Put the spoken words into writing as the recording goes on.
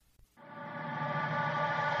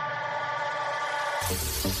Stop,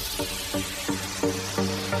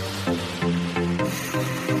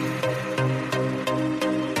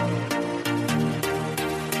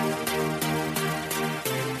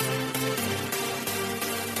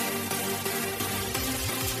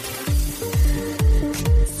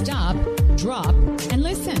 drop, and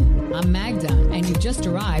listen. I'm Magda, and you've just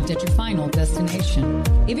arrived at your final destination.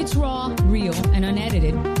 If it's raw, real, and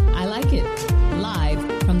unedited, I like it. Live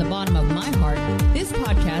from the bottom of my heart, this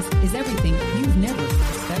podcast is everything you've never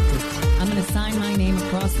expected. I'm going to sign my name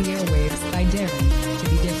across the airwaves by daring to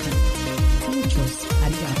be different. Muchos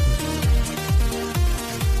arigatos.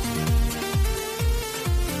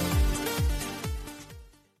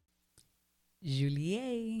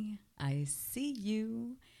 Julie, I see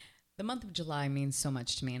you. The month of July means so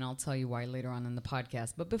much to me, and I'll tell you why later on in the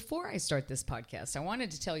podcast. But before I start this podcast, I wanted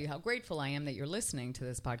to tell you how grateful I am that you're listening to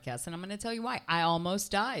this podcast, and I'm going to tell you why. I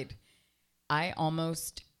almost died. I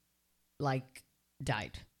almost,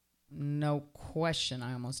 died. No question,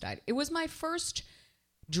 I almost died. It was my first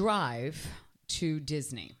drive to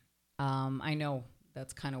Disney. I know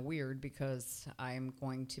that's kind of weird because I'm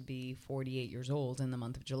going to be 48 years old in the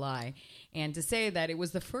month of July. And to say that it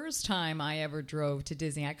was the first time I ever drove to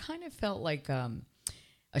Disney, I kind of felt like a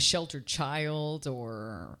sheltered child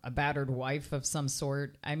or a battered wife of some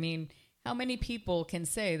sort. I mean, how many people can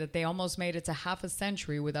say that they almost made it to half a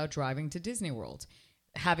century without driving to Disney World?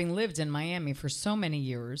 Having lived in Miami for so many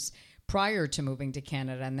years prior to moving to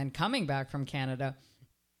Canada and then coming back from Canada,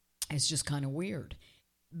 it's just kind of weird.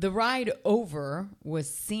 The ride over was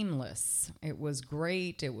seamless. It was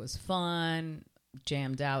great. It was fun,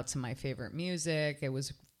 jammed out to my favorite music. It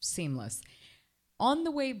was seamless. On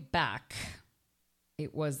the way back,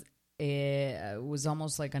 it was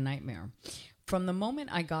almost like a nightmare. From the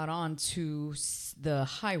moment I got onto the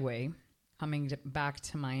highway coming back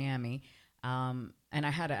to Miami, and I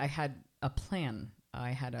had a plan.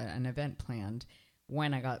 I had an event planned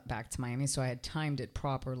when I got back to Miami, so I had timed it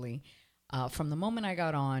properly. From the moment I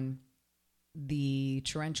got on, the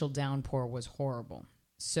torrential downpour was horrible.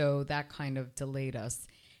 So that kind of delayed us.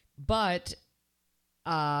 But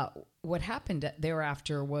what happened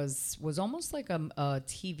thereafter was almost like a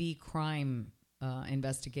TV crime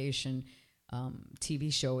investigation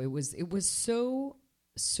TV show. It was so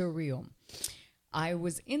surreal. I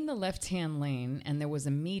was in the left-hand lane, and there was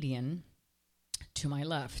a median to my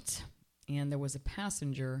left, and there was a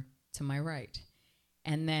passenger to my right.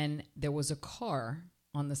 And then there was a car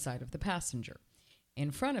on the side of the passenger.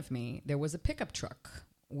 In front of me, there was a pickup truck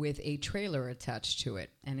with a trailer attached to it.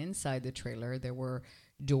 And inside the trailer, there were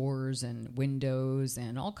doors and windows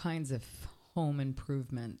and all kinds of home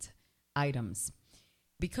improvement items.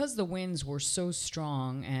 Because the winds were so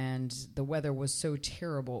strong and the weather was so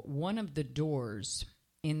terrible, one of the doors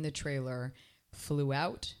in the trailer flew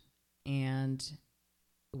out and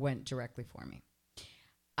went directly for me.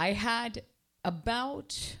 I had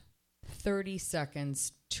about 30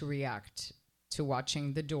 seconds to react to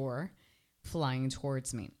watching the door flying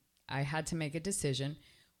towards me. I had to make a decision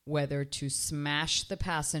whether to smash the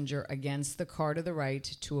passenger against the car to the right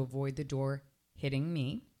to avoid the door hitting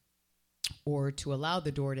me, or to allow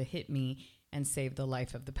the door to hit me and save the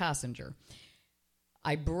life of the passenger.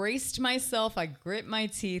 I braced myself, I grit my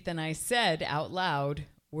teeth, and I said out loud,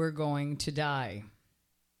 "We're going to die."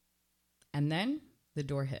 And then the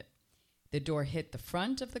door hit. The door hit the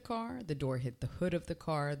front of the car. The door hit the hood of the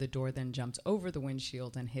car. The door then jumped over the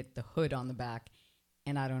windshield and hit the hood on the back.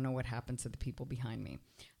 And I don't know what happened to the people behind me.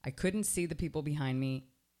 I couldn't see the people behind me.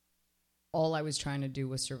 All I was trying to do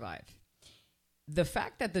was survive. The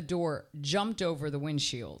fact that the door jumped over the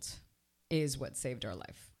windshield is what saved our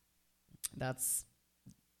life.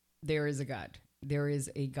 There is a God. There is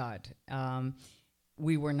a God.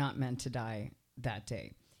 We were not meant to die that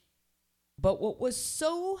day. But what was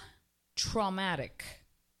so traumatic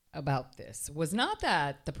about this was not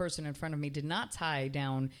that the person in front of me did not tie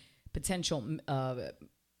down potential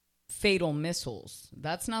fatal missiles.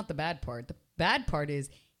 That's not the bad part. The bad part is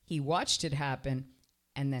he watched it happen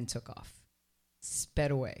and then took off,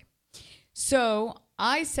 sped away. So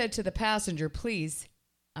I said to the passenger, "Please,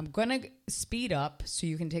 I'm going to speed up so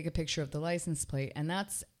you can take a picture of the license plate." And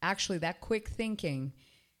that's actually, that quick thinking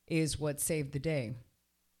is what saved the day,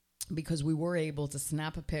 because we were able to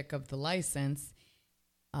snap a pic of the license,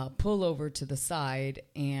 pull over to the side,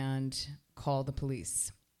 and call the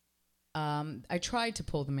police. I tried to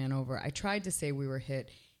pull the man over. I tried to say we were hit.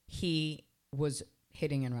 He was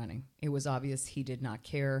hitting and running. It was obvious he did not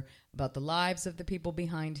care about the lives of the people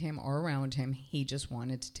behind him or around him. He just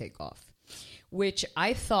wanted to take off, which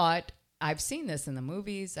I thought, I've seen this in the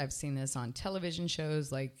movies. I've seen this on television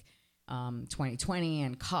shows like 2020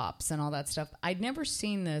 and cops and all that stuff. I'd never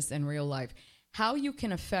seen this in real life. How you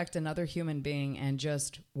can affect another human being and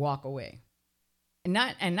just walk away. And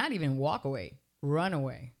not even walk away, run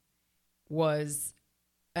away, was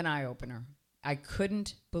an eye-opener. I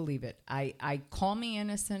couldn't believe it. I call me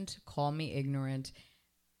innocent, call me ignorant.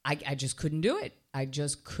 I just couldn't do it. I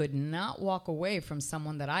just could not walk away from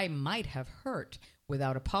someone that I might have hurt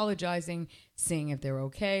without apologizing, seeing if they're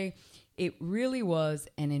okay. It really was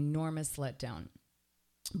an enormous letdown.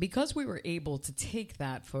 Because we were able to take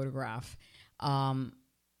that photograph,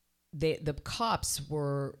 the cops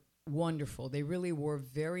were wonderful. They really were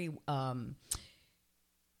very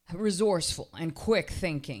resourceful and quick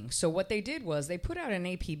thinking. So what they did was they put out an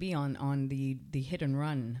APB on the hit and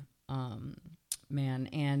run man,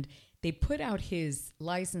 and they put out his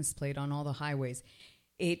license plate on all the highways.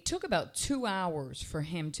 It took about 2 hours for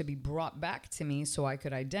him to be brought back to me so I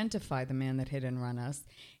could identify the man that hit and run us,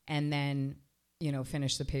 and then,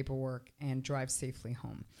 finish the paperwork and drive safely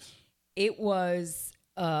home. It was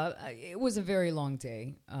a very long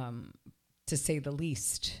day, to say the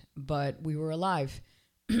least, but we were alive.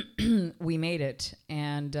 We made it,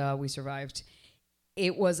 and we survived.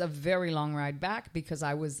 It was a very long ride back because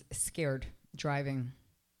I was scared driving.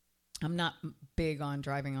 I'm not big on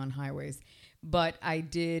driving on highways, but I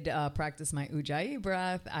did practice my Ujjayi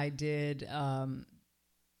breath. I did,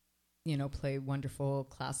 play wonderful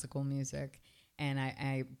classical music, and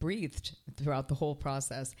I breathed throughout the whole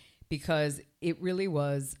process because it really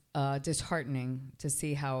was disheartening to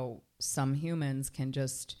see how some humans can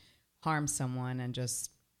just harm someone and just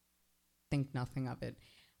think nothing of it.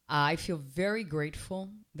 I feel very grateful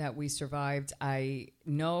that we survived. I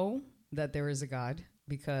know that there is a God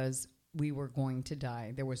because we were going to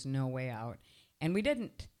die. There was no way out. And we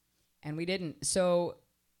didn't. So,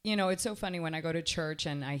 it's so funny when I go to church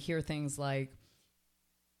and I hear things like,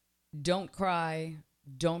 don't cry,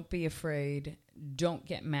 don't be afraid, don't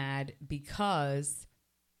get mad, because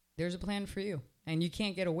there's a plan for you and you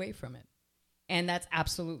can't get away from it. And that's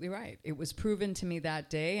absolutely right. It was proven to me that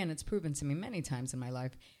day, and it's proven to me many times in my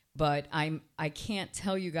life. But I can't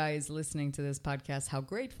tell you guys listening to this podcast how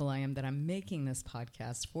grateful I am that I'm making this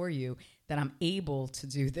podcast for you, that I'm able to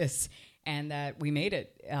do this, and that we made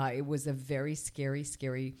it. It was a very scary,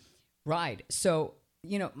 scary ride. So,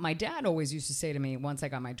 my dad always used to say to me once I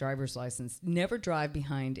got my driver's license, never drive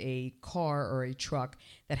behind a car or a truck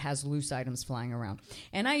that has loose items flying around.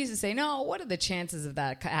 And I used to say, no, what are the chances of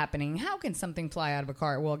that happening? How can something fly out of a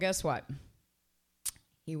car? Well, guess what?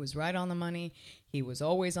 He was right on the money. He was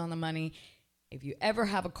always on the money. If you ever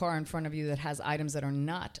have a car in front of you that has items that are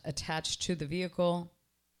not attached to the vehicle,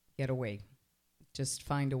 get away. Just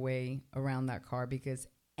find a way around that car because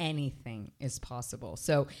anything is possible.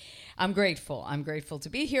 So I'm grateful. I'm grateful to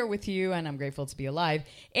be here with you, and I'm grateful to be alive.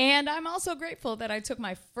 And I'm also grateful that I took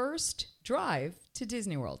my first drive to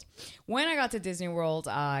Disney World. When I got to Disney World,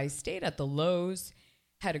 I stayed at the Lowe's,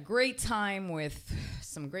 had a great time with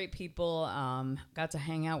some great people, got to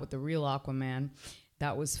hang out with the real Aquaman.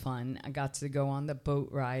 That was fun. I got to go on the boat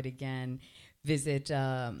ride again, visit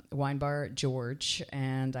Wine Bar George,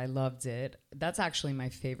 and I loved it. That's actually my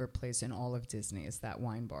favorite place in all of Disney, is that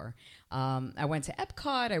wine bar. I went to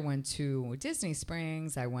Epcot. I went to Disney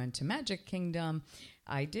Springs. I went to Magic Kingdom.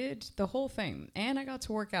 I did the whole thing, and I got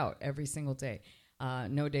to work out every single day.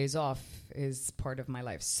 No days off is part of my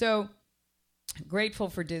life. So grateful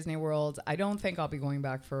for Disney World. I don't think I'll be going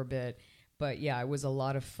back for a bit, but yeah, it was a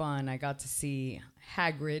lot of fun. I got to see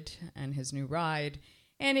Hagrid and his new ride.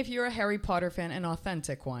 And if you're a Harry Potter fan, an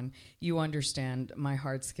authentic one, you understand my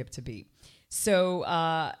heart skipped a beat. So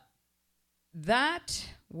that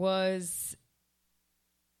was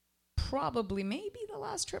probably maybe the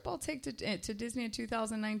last trip I'll take to Disney in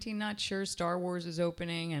 2019. Not sure. Star Wars is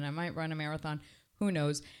opening, and I might run a marathon. Who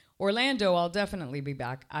knows? Orlando, I'll definitely be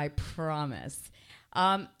back. I promise.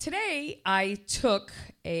 Today, I took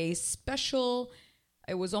a special,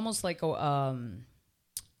 it was almost like an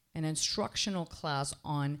instructional class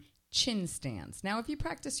on chin stands. Now, if you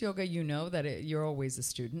practice yoga, you know that you're always a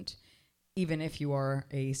student. Even if you are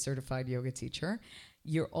a certified yoga teacher,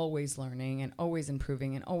 you're always learning and always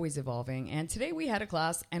improving and always evolving. And today we had a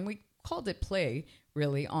class, and we called it Play,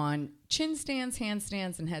 really, on chin stands,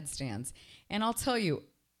 handstands, and headstands. And I'll tell you,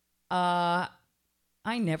 I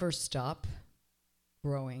never stop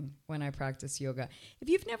growing when I practice yoga. If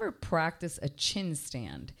you've never practiced a chin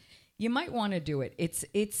stand, you might want to do it.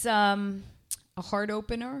 It's a heart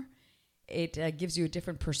opener. It gives you a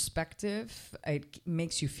different perspective. It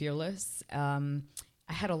makes you fearless. I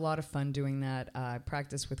had a lot of fun doing that. I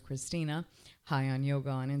practiced with Christina, High on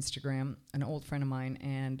Yoga on Instagram, an old friend of mine,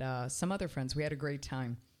 and some other friends. We had a great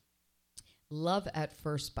time. love at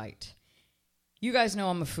first bite. You guys know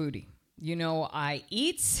I'm a foodie. You know I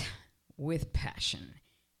eat with passion.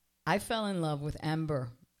 I fell in love with Ember.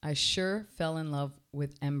 I sure fell in love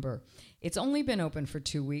with Ember. It's only been open for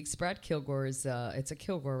 2 weeks. Brad Kilgore it's a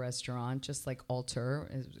Kilgore restaurant, just like Alter,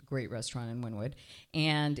 is a great restaurant in Wynwood.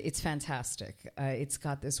 And it's fantastic. It's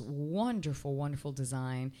got this wonderful, wonderful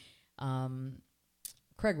design.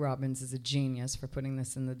 Craig Robbins is a genius for putting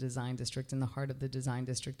this in the design district, in the heart of the design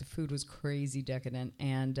district. The food was crazy decadent.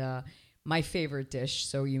 And my favorite dish,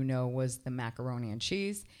 so you know, was the macaroni and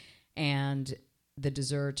cheese. And the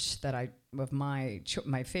dessert that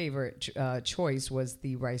my favorite choice was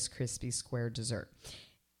the Rice Krispie Square dessert.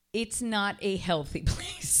 It's not a healthy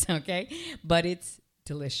place, okay? But it's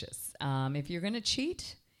delicious. If you're going to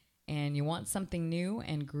cheat and you want something new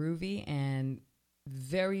and groovy and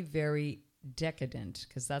very, very decadent,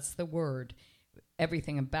 because that's the word,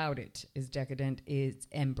 everything about it is decadent, is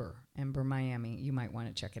Ember Miami. You might want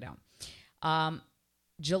to check it out.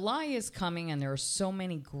 July is coming, and there are so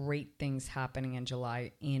many great things happening in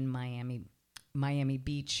July in Miami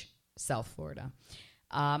Beach, South Florida.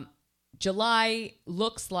 July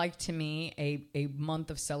looks like, to me, a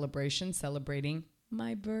month of celebration, celebrating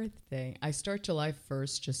my birthday. I start July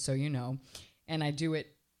 1st, just so you know, and I do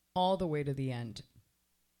it all the way to the end.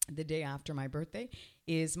 The day after my birthday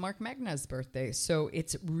is Mark Magna's birthday, so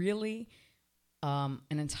it's really an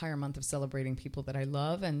entire month of celebrating people that I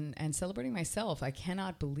love and celebrating myself. I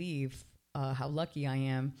cannot believe how lucky I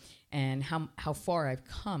am and how far I've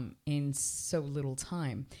come in so little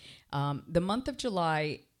time. The month of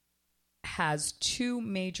July has 2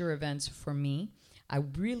 major events for me. I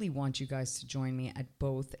really want you guys to join me at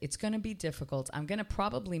both. It's going to be difficult. I'm going to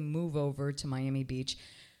probably move over to Miami Beach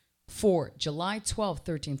for July 12th,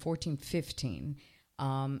 13th, 14th, 15th.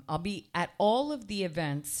 I'll be at all of the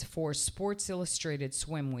events for Sports Illustrated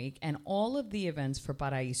Swim Week and all of the events for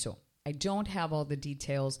Paraíso. I don't have all the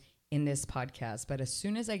details in this podcast, but as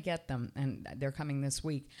soon as I get them, and they're coming this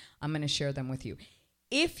week, I'm going to share them with you.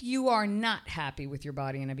 If you are not happy with your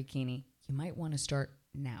body in a bikini, you might want to start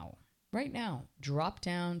now. Right now, drop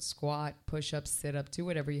down, squat, push up, sit up, do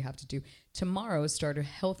whatever you have to do. Tomorrow, start a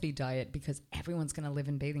healthy diet because everyone's going to live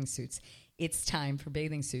in bathing suits. It's time for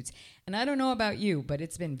bathing suits. And I don't know about you, but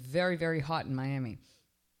it's been very, very hot in Miami.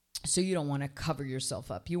 So you don't want to cover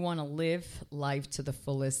yourself up. You want to live life to the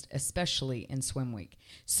fullest, especially in swim week.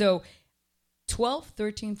 So 12,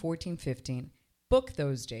 13, 14, 15, book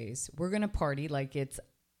those days. We're going to party like it's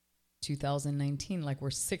 2019, like we're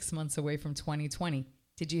 6 months away from 2020.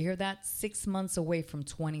 Did you hear that? 6 months away from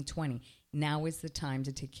 2020. Now is the time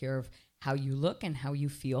to take care of how you look and how you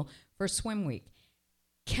feel for swim week.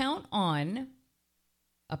 Count on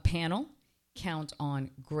a panel, count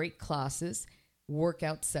on great classes,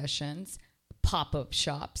 workout sessions, pop-up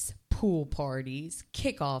shops, pool parties,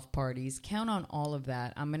 kickoff parties. Count on all of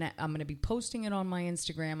that. I'm gonna be posting it on my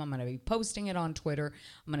Instagram. I'm gonna be posting it on Twitter.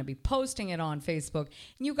 I'm gonna be posting it on Facebook.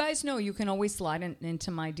 And you guys know you can always slide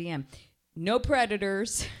into my DM. No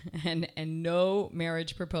predators and no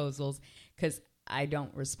marriage proposals, because I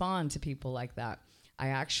don't respond to people like that. I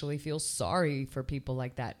actually feel sorry for people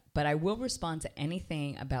like that. But I will respond to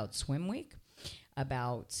anything about swim week,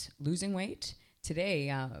 about losing weight. Today,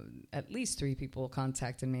 at least 3 people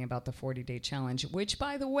contacted me about the 40-day challenge, which,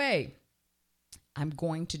 by the way, I'm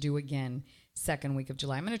going to do again second week of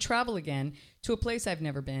July. I'm going to travel again to a place I've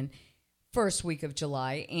never been first week of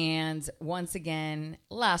July, and once again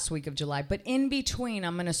last week of July. But in between,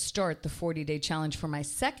 I'm going to start the 40-day challenge for my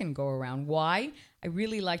second go around. Why? I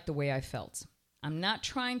really like the way I felt. I'm not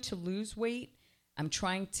trying to lose weight. I'm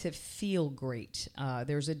trying to feel great.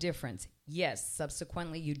 There's a difference. Yes,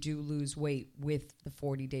 subsequently, you do lose weight with the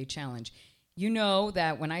 40-day challenge. You know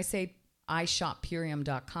that when I say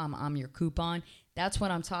iShopPurium.com, I'm your coupon. That's what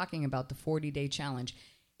I'm talking about, the 40-day challenge.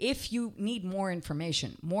 If you need more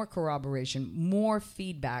information, more corroboration, more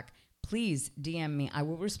feedback, please DM me. I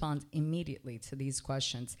will respond immediately to these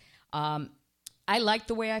questions. I liked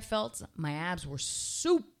the way I felt. My abs were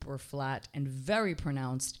super flat and very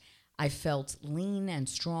pronounced. I felt lean and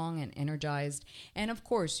strong and energized. And of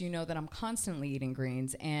course, you know that I'm constantly eating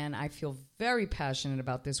greens, and I feel very passionate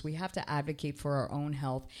about this. We have to advocate for our own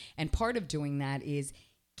health. And part of doing that is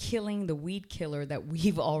killing the weed killer that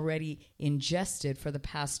we've already ingested for the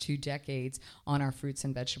past 2 decades on our fruits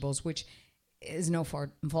and vegetables, which is no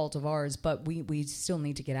fault of ours, but we still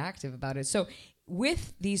need to get active about it. So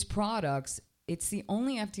with these products, it's the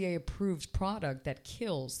only FDA-approved product that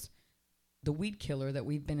kills the weed killer that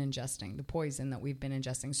we've been ingesting, the poison that we've been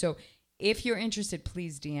ingesting. So if you're interested,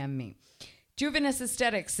 please DM me. Juvenes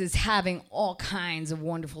Aesthetics is having all kinds of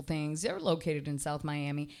wonderful things. They're located in South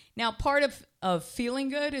Miami. Now, part of feeling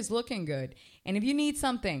good is looking good. And if you need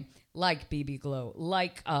something like BB Glow,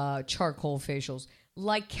 like charcoal facials,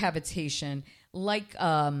 like cavitation, like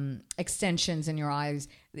extensions in your eyes,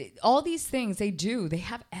 all these things they do. They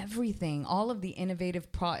have everything. All of the innovative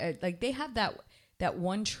like they have that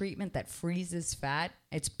one treatment that freezes fat.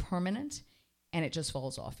 It's permanent. And it just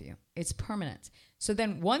falls off you. It's permanent. So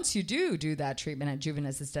then once you do that treatment at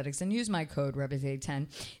Juvenes Aesthetics and use my code REBETE10,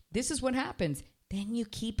 this is what happens. Then you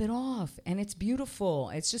keep it off and it's beautiful.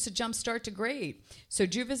 It's just a jump start to great. So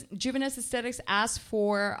Juvenes Aesthetics, ask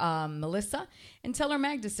for Melissa and tell her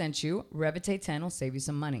Magda sent you. REBETE10 will save you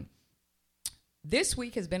some money. This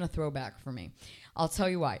week has been a throwback for me. I'll tell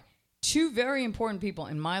you why. 2 very important people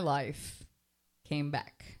in my life came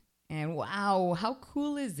back. And wow, how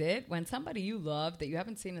cool is it when somebody you love that you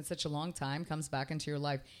haven't seen in such a long time comes back into your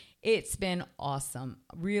life? It's been awesome.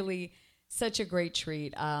 Really, such a great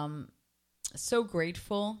treat. So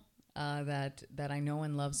grateful that I know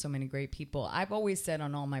and love so many great people. I've always said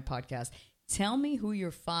on all my podcasts, tell me who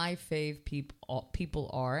your 5 fave people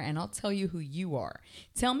are, and I'll tell you who you are.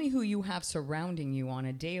 Tell me who you have surrounding you on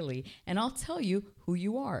a daily, and I'll tell you who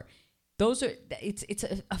you are. Those are, it's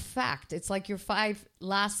a fact. It's like your 5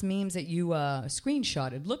 last memes that you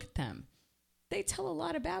screenshotted. Look at them. They tell a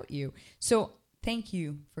lot about you. So thank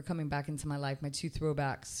you for coming back into my life. My 2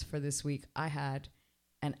 throwbacks for this week. I had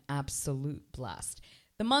an absolute blast.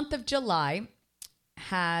 The month of July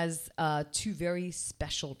has 2 very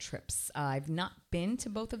special trips. I've not been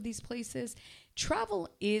to both of these places. Travel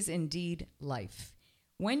is indeed life.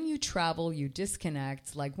 When you travel, you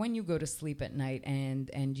disconnect. Like when you go to sleep at night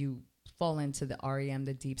and you fall into the REM,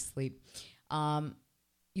 the deep sleep,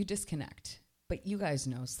 you disconnect. But you guys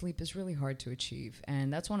know sleep is really hard to achieve.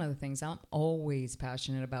 And that's one of the things I'm always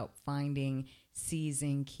passionate about, finding,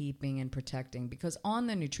 seizing, keeping, and protecting. Because on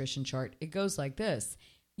the nutrition chart, it goes like this.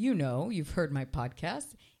 You know, you've heard my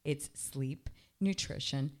podcast. It's sleep,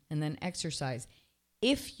 nutrition, and then exercise.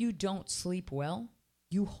 If you don't sleep well,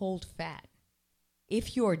 you hold fat.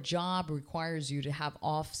 If your job requires you to have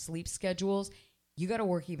off sleep schedules, you got to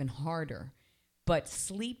work even harder. But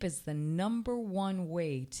sleep is the number one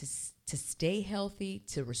way to stay healthy,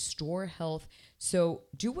 to restore health. So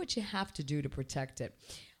do what you have to do to protect it.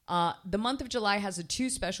 The month of July has 2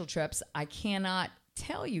 special trips. I cannot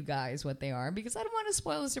tell you guys what they are because I don't want to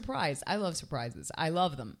spoil the surprise. I love surprises. I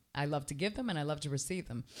love them. I love to give them and I love to receive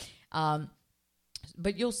them.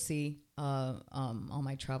 But you'll see all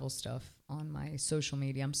my travel stuff on my social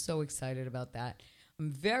media. I'm so excited about that. I'm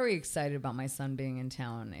very excited about my son being in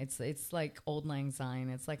town. It's like Old Lang Syne.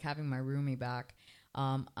 It's like having my roomie back.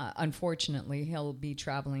 Unfortunately, he'll be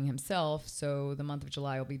traveling himself, so the month of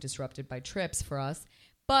July will be disrupted by trips for us.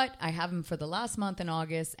 But I have him for the last month in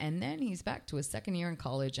August, and then he's back to his 2nd year in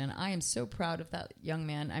college, and I am so proud of that young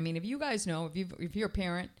man. I mean, if you guys know, if you're a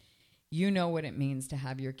parent, you know what it means to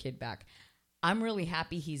have your kid back. I'm really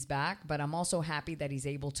happy he's back, but I'm also happy that he's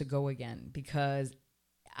able to go again because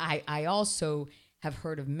I also have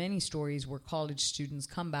heard of many stories where college students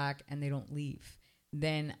come back and they don't leave.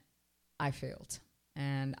 Then I failed.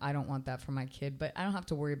 And I don't want that for my kid, but I don't have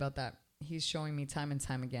to worry about that. He's showing me time and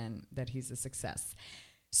time again that he's a success.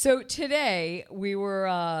 So today we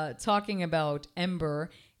were talking about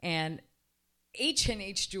Ember, and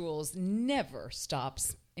H&H Jewels never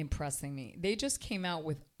stops impressing me. They just came out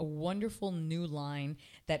with a wonderful new line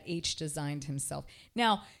that H designed himself.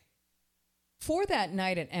 Now, for that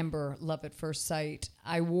night at Ember, Love at First Sight,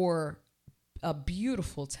 I wore a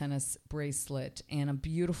beautiful tennis bracelet and a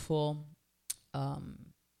beautiful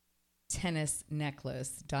tennis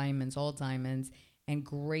necklace, diamonds, all diamonds, and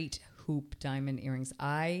great hoop diamond earrings.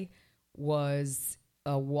 I was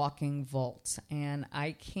a walking vault, and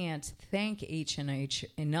I can't thank H&H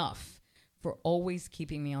enough for always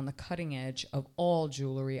keeping me on the cutting edge of all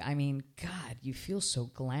jewelry. I mean, God, you feel so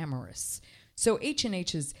glamorous. So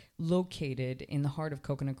H&H is located in the heart of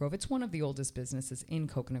Coconut Grove. It's one of the oldest businesses in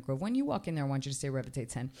Coconut Grove. When you walk in there, I want you to say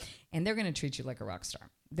REBETE10, and they're going to treat you like a rock star.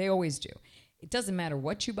 They always do. It doesn't matter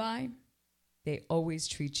what you buy. They always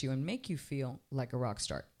treat you and make you feel like a rock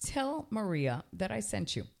star. Tell Maria that I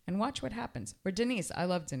sent you and watch what happens. Or Denise. I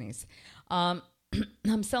love Denise. I'm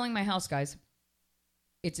selling my house, guys.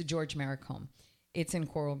 It's a George Merrick home. It's in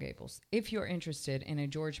Coral Gables. If you're interested in a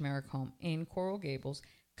George Merrick home in Coral Gables,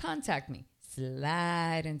 contact me.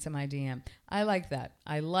 Slide into my DM. I like that.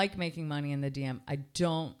 I like making money in the DM. I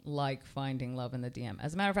don't like finding love in the DM.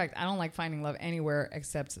 As a matter of fact, I don't like finding love anywhere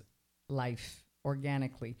except life,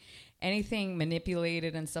 organically. Anything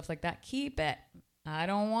manipulated and stuff like that, keep it. I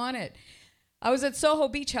don't want it. I was at Soho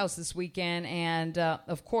Beach House this weekend, and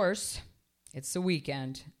of course, it's the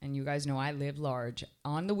weekend, and you guys know I live large.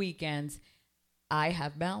 On the weekends, I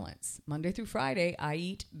have balance. Monday through Friday, I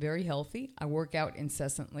eat very healthy. I work out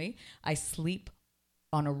incessantly. I sleep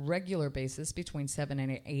on a regular basis between 7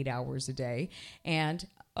 and 8 hours a day. And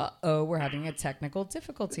we're having a technical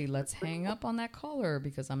difficulty. Let's hang up on that caller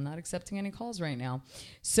because I'm not accepting any calls right now.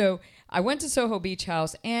 So I went to Soho Beach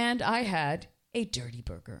House and I had a dirty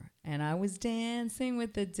burger and I was dancing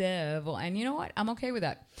with the devil. And you know what? I'm okay with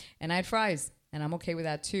that. And I had fries and I'm okay with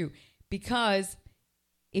that too. Because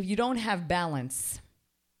if you don't have balance,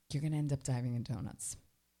 you're going to end up diving in donuts.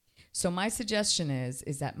 So my suggestion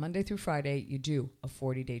is that Monday through Friday, you do a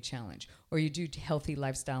 40-day challenge or you do healthy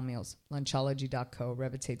lifestyle meals. Lunchology.co,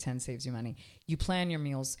 Revitate 10 saves you money. You plan your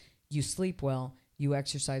meals, you sleep well, you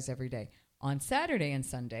exercise every day. On Saturday and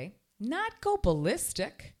Sunday, not go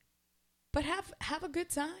ballistic, but have a good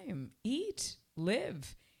time. Eat,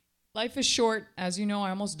 live. Life is short. As you know,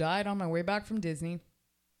 I almost died on my way back from Disney.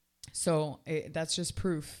 So that's just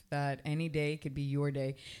proof that any day could be your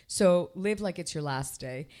day. So live like it's your last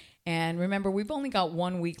day. And remember, we've only got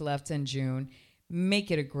 1 week left in June. Make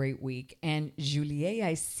it a great week. And Julie,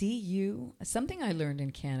 I see you. Something I learned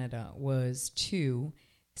in Canada was to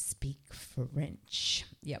speak French.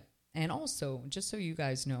 Yep. And also, just so you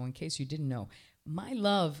guys know, in case you didn't know, my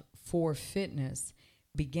love for fitness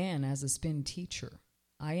began as a spin teacher.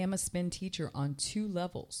 I am a spin teacher on 2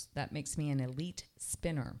 levels. That makes me an elite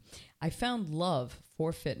spinner. I found love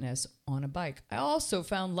for fitness on a bike. I also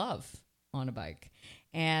found love on a bike.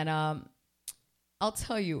 And I'll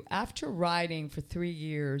tell you, after riding for 3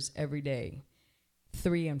 years every day,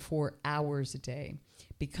 3 and 4 hours a day,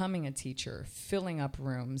 becoming a teacher, filling up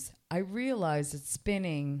rooms, I realized that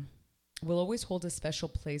spinning will always hold a special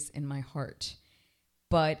place in my heart.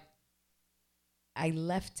 But I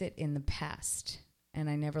left it in the past. And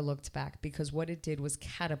I never looked back because what it did was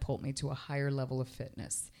catapult me to a higher level of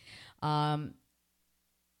fitness. I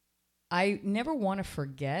never want to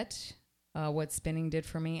forget what spinning did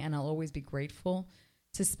for me, and I'll always be grateful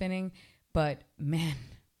to spinning. But man,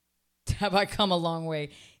 have I come a long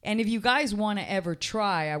way. And if you guys want to ever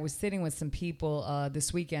try, I was sitting with some people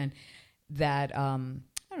this weekend that,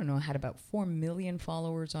 I don't know, had about 4 million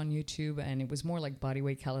followers on YouTube, and it was more like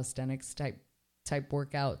bodyweight calisthenics type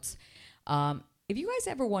workouts. If you guys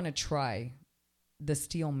ever want to try the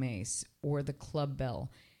steel mace or the club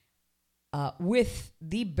bell with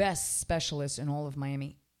the best specialist in all of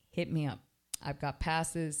Miami, hit me up. I've got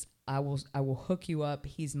passes. I will hook you up.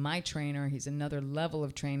 He's my trainer. He's another level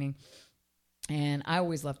of training. And I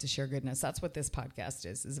always love to share goodness. That's what this podcast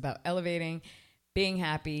is about elevating, being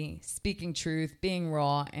happy, speaking truth, being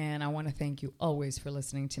raw. And I want to thank you always for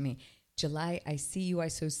listening to me. July, I see you. I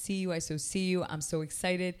so see you. I so see you. I'm so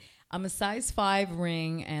excited. I'm a size 5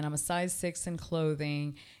 ring and I'm a size 6 in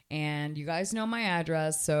clothing. And you guys know my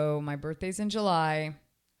address. So my birthday's in July.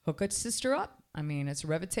 Hook a sister up. I mean, it's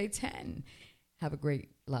Revitate 10. Have a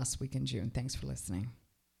great last week in June. Thanks for listening.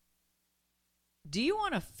 Do you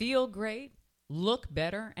want to feel great, look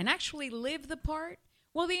better, and actually live the part?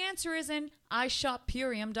 Well, the answer is in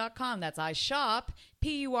iShopPurium.com. That's iShop,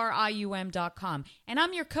 Purium.com. And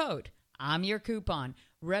I'm your code. I'm your coupon.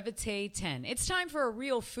 Revitate 10. It's time for a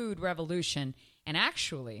real food revolution, and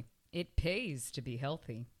actually, it pays to be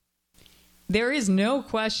healthy. There is no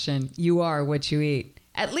question you are what you eat.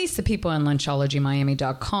 At least the people on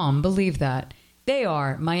LunchologyMiami.com believe that. They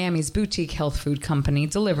are Miami's boutique health food company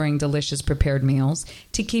delivering delicious prepared meals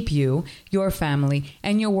to keep you, your family,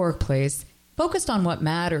 and your workplace focused on what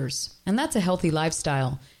matters, and that's a healthy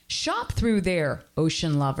lifestyle. Shop through their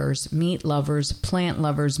ocean lovers, meat lovers, plant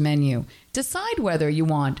lovers menu. Decide whether you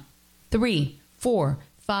want 3, 4,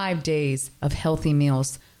 5 days of healthy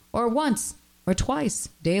meals or once or twice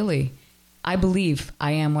daily. I believe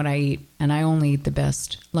I am what I eat, and I only eat the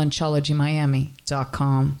best.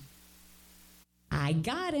 LunchologyMiami.com. I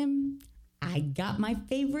got him. I got my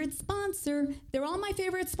favorite sponsor. They're all my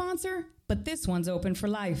favorite sponsor, but this one's open for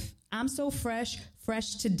life. I'm so fresh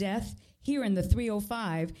to death. Here in the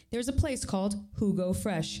 305, there's a place called Jugo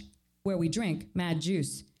Fresh, where we drink mad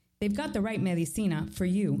juice. They've got the right medicina for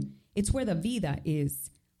you. It's where the vida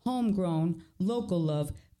is. Homegrown, local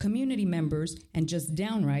love, community members, and just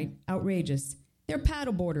downright outrageous. They're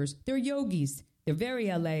paddleboarders, they're yogis, they're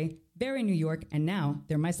very LA, very New York, and now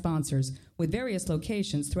they're my sponsors, with various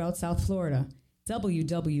locations throughout South Florida.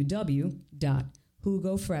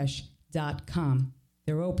 www.jugofresh.com.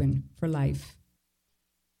 They're open for life.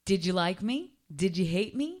 Did you like me? Did you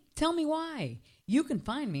hate me? Tell me why. You can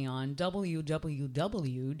find me on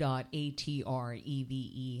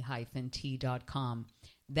www.atreve-t.com.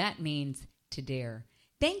 That means to dare.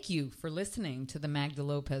 Thank you for listening to the Magda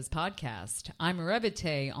Lopez podcast. I'm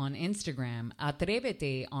Revite on Instagram,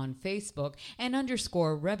 Atrevete on Facebook, and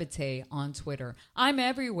 _Revite on Twitter. I'm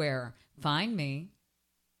everywhere. Find me.